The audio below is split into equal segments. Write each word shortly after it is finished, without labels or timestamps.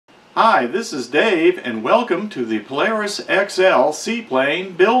Hi, this is Dave and welcome to the Polaris XL Sea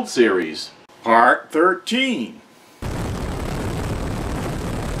Plane build series, part 13.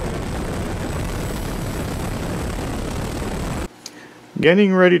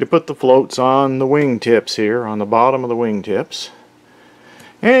 Getting ready to put the floats on the wingtips here, on the bottom of the wingtips.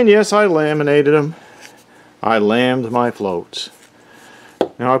 And yes, I laminated them. I lammed my floats.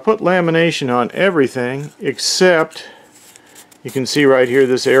 Now I put lamination on everything except, you can see right here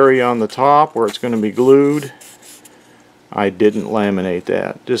this area on the top where it's going to be glued. I didn't laminate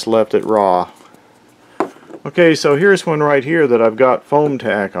that, just left it raw. Okay, so here's one right here that I've got foam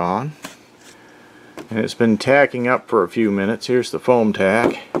tack on. And it's been tacking up for a few minutes. Here's the foam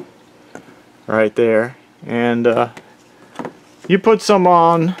tack right there. And you put some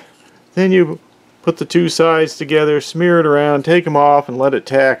on, then you put the two sides together, smear it around, take them off, and let it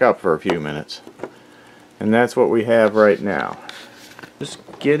tack up for a few minutes. And that's what we have right now. Just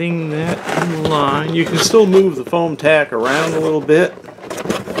getting that in line. You can still move the foam tack around a little bit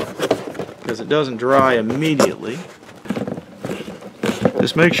because it doesn't dry immediately.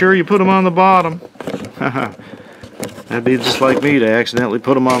 Just make sure you put them on the bottom. That'd be just like me to accidentally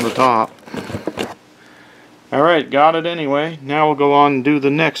put them on the top. Alright, got it anyway. Now we'll go on and do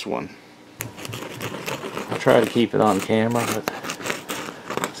the next one. I'll try to keep it on camera, but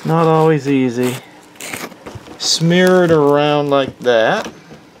it's not always easy. Smear it around like that.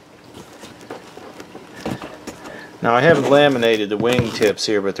 Now I haven't laminated the wing tips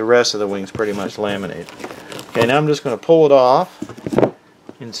here, but the rest of the wing's pretty much laminated. Okay, now I'm just going to pull it off,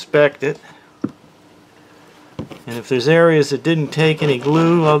 inspect it, and if there's areas that didn't take any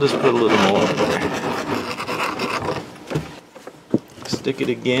glue, I'll just put a little more there. Stick it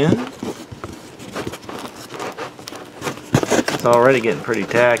again. It's already getting pretty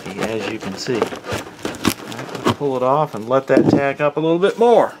tacky, as you can see. Pull it off and let that tack up a little bit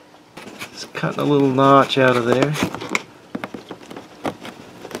more. Just cutting a little notch out of there.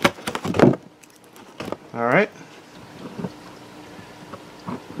 Alright.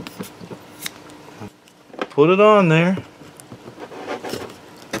 Put it on there.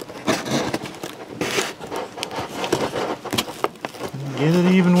 Get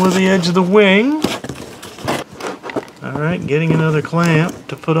it even with the edge of the wing. Alright, getting another clamp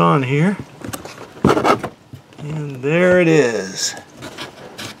to put on here. And there it is.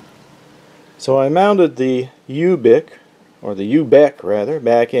 So I mounted the UBEC, or the UBEC rather,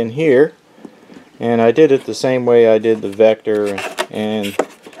 back in here. And I did it the same way I did the Vector and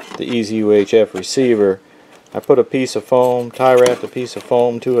the EZUHF receiver. I put a piece of foam, tie wrapped a piece of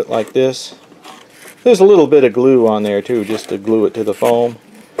foam to it like this. There's a little bit of glue on there too, just to glue it to the foam.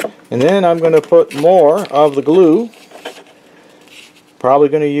 And then I'm going to put more of the glue. Probably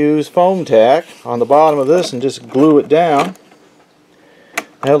going to use foam tack on the bottom of this and just glue it down.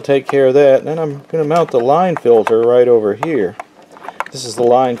 That'll take care of that. And then I'm going to mount the line filter right over here. This is the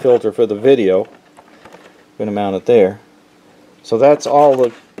line filter for the video. I'm going to mount it there. So that's all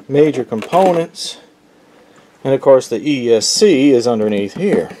the major components. And of course the ESC is underneath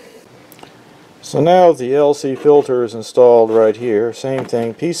here. So now the LC filter is installed right here. Same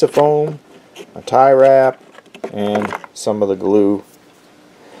thing, piece of foam, a tie wrap, and some of the glue.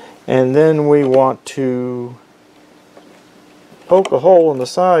 And then we want to poke a hole in the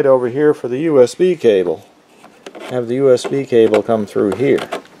side over here for the USB cable. Have the USB cable come through here.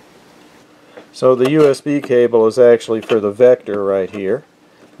 So the USB cable is actually for the Vector right here,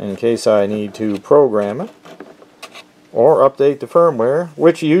 in case I need to program it or update the firmware,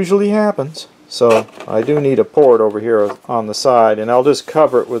 which usually happens. So I do need a port over here on the side, and I'll just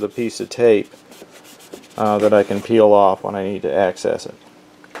cover it with a piece of tape that I can peel off when I need to access it.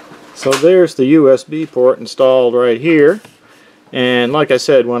 So there's the USB port installed right here, and like I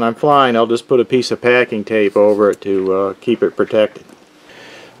said, when I'm flying I'll just put a piece of packing tape over it to keep it protected.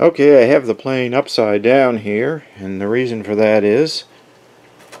 Okay, I have the plane upside down here, and the reason for that is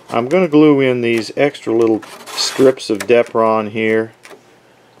I'm going to glue in these extra little strips of Depron here.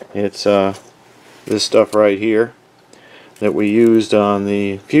 It's this stuff right here that we used on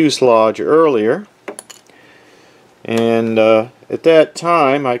the fuselage earlier. And at that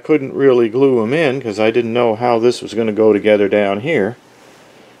time I couldn't really glue them in because I didn't know how this was going to go together down here.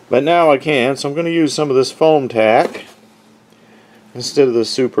 But now I can, so I'm going to use some of this foam tack instead of the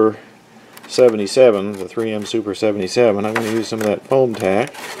Super 77, the 3M Super 77. I'm going to use some of that foam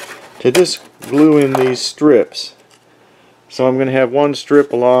tack to just glue in these strips. So I'm going to have one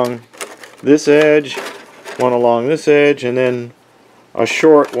strip along this edge, one along this edge, and then a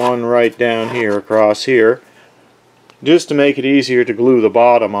short one right down here across here, just to make it easier to glue the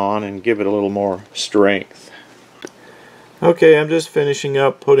bottom on and give it a little more strength. Okay, I'm just finishing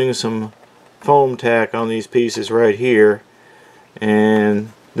up putting some foam tack on these pieces right here,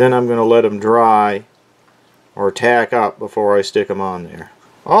 and then I'm going to let them dry or tack up before I stick them on there.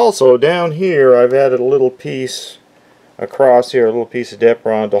 Also down here I've added a little piece across here, a little piece of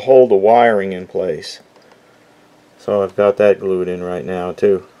Depron to hold the wiring in place. So I've got that glued in right now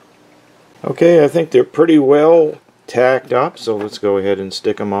too. Okay, I think they're pretty well tacked up, so let's go ahead and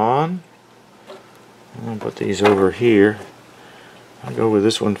stick them on. I'll put these over here. I'll go with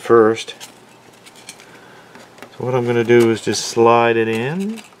this one first. So what I'm going to do is just slide it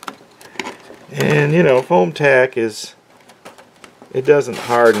in. And you know, foam tack it doesn't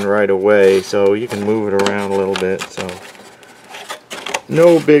harden right away, so you can move it around a little bit, so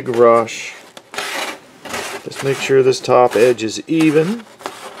no big rush. Just make sure this top edge is even,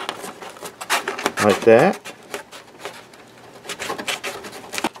 like that.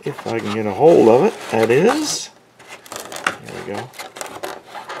 If I can get a hold of it, that is. There we go.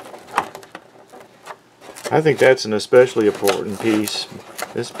 I think that's an especially important piece.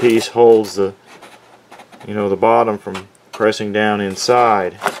 This piece holds the bottom from pressing down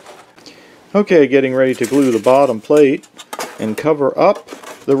inside. Okay, getting ready to glue the bottom plate and cover up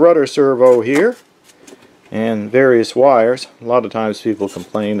the rudder servo here and various wires. A lot of times people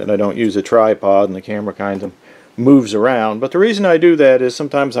complain that I don't use a tripod and the camera kind of moves around, but the reason I do that is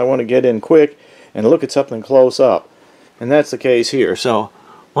sometimes I want to get in quick and look at something close up, and that's the case here. So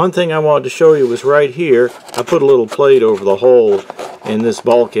one thing I wanted to show you was right here. I put a little plate over the hole in this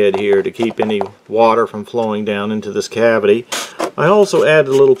bulkhead here to keep any water from flowing down into this cavity. I also added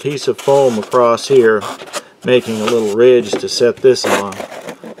a little piece of foam across here, making a little ridge to set this on.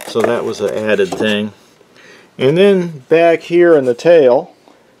 So that was an added thing. And then back here in the tail,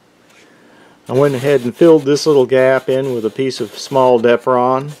 I went ahead and filled this little gap in with a piece of small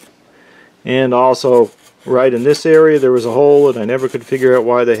Depron. And also right in this area there was a hole, and I never could figure out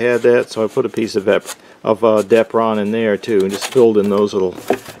why they had that, so I put a piece of Depron in there too, and just filled in those little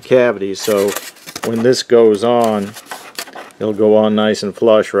cavities, so when this goes on, it'll go on nice and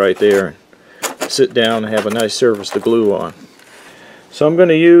flush right there. Sit down and have a nice surface to glue on. So I'm going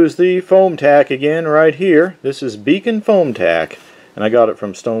to use the foam tack again right here. This is Beacon foam tack, and I got it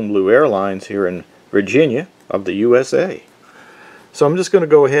from Stone Blue Airlines here in Virginia of the USA. So I'm just going to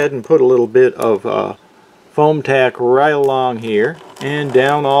go ahead and put a little bit of foam tack right along here and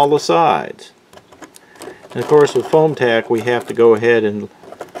down all the sides. And of course with foam tack we have to go ahead and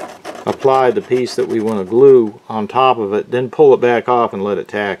apply the piece that we want to glue on top of it, then pull it back off and let it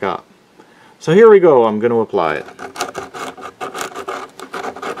tack up. So here we go, I'm going to apply it.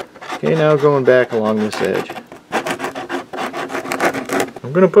 Okay, now going back along this edge.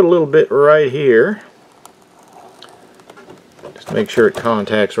 I'm going to put a little bit right here. Just make sure it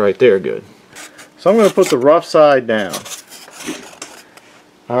contacts right there good. So I'm going to put the rough side down.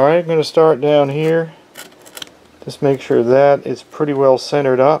 Alright, I'm going to start down here. Just make sure that it's pretty well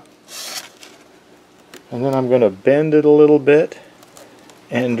centered up. And then I'm going to bend it a little bit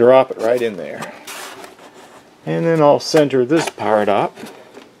and drop it right in there. And then I'll center this part up.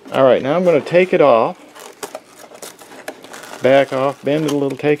 Alright, now I'm going to take it off. Back off, bend it a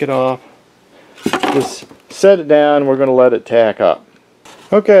little, take it off. Just set it down, we're going to let it tack up.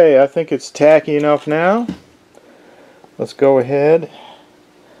 Okay, I think it's tacky enough now. Let's go ahead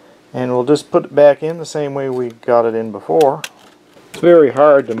and we'll just put it back in the same way we got it in before. It's very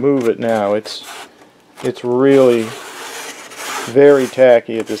hard to move it now. It's really very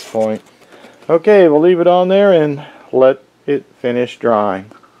tacky at this point. Okay, we'll leave it on there and let it finish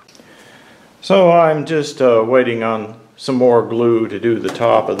drying. So I'm just waiting on some more glue to do the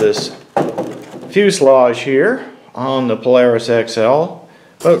top of this fuselage here on the Polaris XL.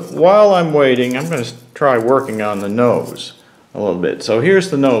 But while I'm waiting, I'm going to try working on the nose a little bit. So here's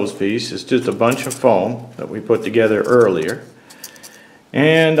the nose piece. It's just a bunch of foam that we put together earlier.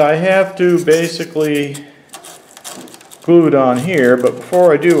 And I have to basically glue it on here, but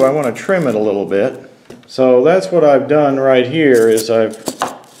before I do, I want to trim it a little bit. So that's what I've done right here, is I've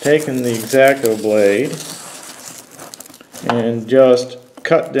taken the X-Acto blade and just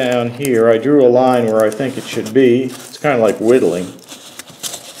cut down here. I drew a line where I think it should be. It's kind of like whittling.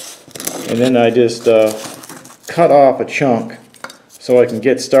 And then I just cut off a chunk so I can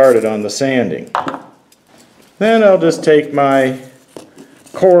get started on the sanding. Then I'll just take my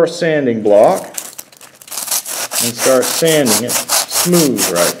coarse sanding block and start sanding it smooth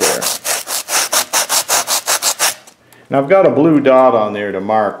right there. Now I've got a blue dot on there to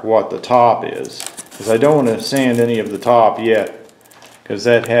mark what the top is, because I don't want to sand any of the top yet, because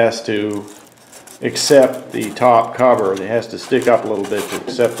that has to accept the top cover. It has to stick up a little bit to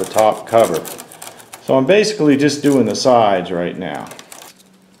accept the top cover. So I'm basically just doing the sides right now.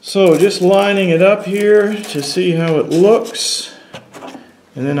 So just lining it up here to see how it looks.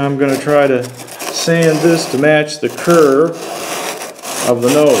 And then I'm going to try to sand this to match the curve of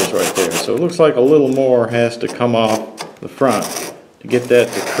the nose right there. So it looks like a little more has to come off the front to get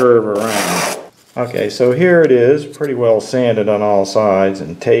that to curve around. Okay, so here it is, pretty well sanded on all sides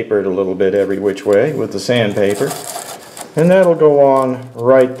and tapered a little bit every which way with the sandpaper. And that'll go on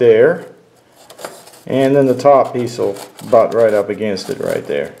right there. And then the top piece will butt right up against it right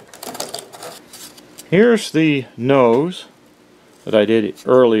there. Here's the nose that I did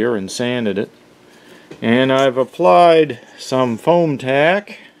earlier and sanded it. And I've applied some foam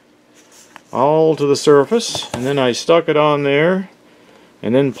tack all to the surface, and then I stuck it on there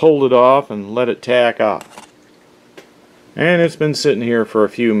and then pulled it off and let it tack up. And it's been sitting here for a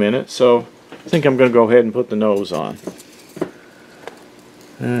few minutes, so I think I'm going to go ahead and put the nose on.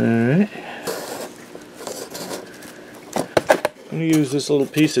 Alright. I'm going to use this little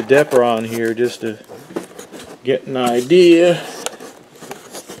piece of Depron here just to get an idea.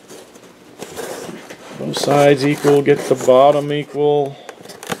 Both sides equal, get the bottom equal.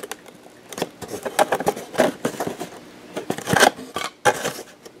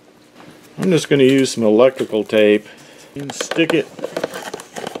 I'm just going to use some electrical tape and stick it.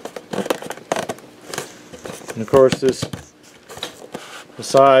 And of course the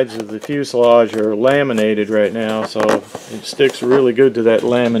sides of the fuselage are laminated right now, so it sticks really good to that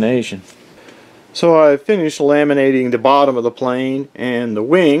lamination. So I finished laminating the bottom of the plane and the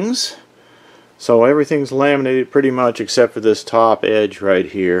wings. So everything's laminated pretty much except for this top edge right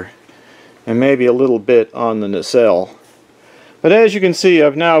here. And maybe a little bit on the nacelle. But as you can see,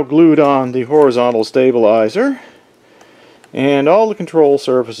 I've now glued on the horizontal stabilizer. And all the control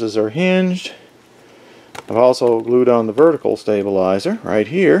surfaces are hinged. I've also glued on the vertical stabilizer right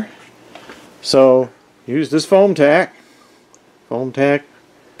here. So use this foam tack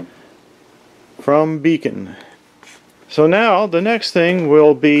from Beacon. So now the next thing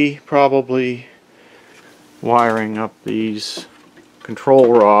will be probably wiring up these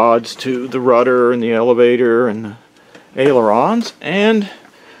control rods to the rudder and the elevator and the ailerons, and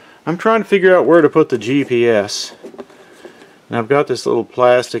I'm trying to figure out where to put the GPS. And I've got this little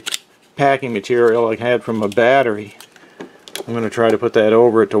plastic packing material I had from a battery. I'm going to try to put that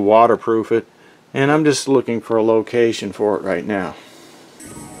over it to waterproof it, and I'm just looking for a location for it right now.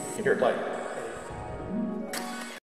 Here, play.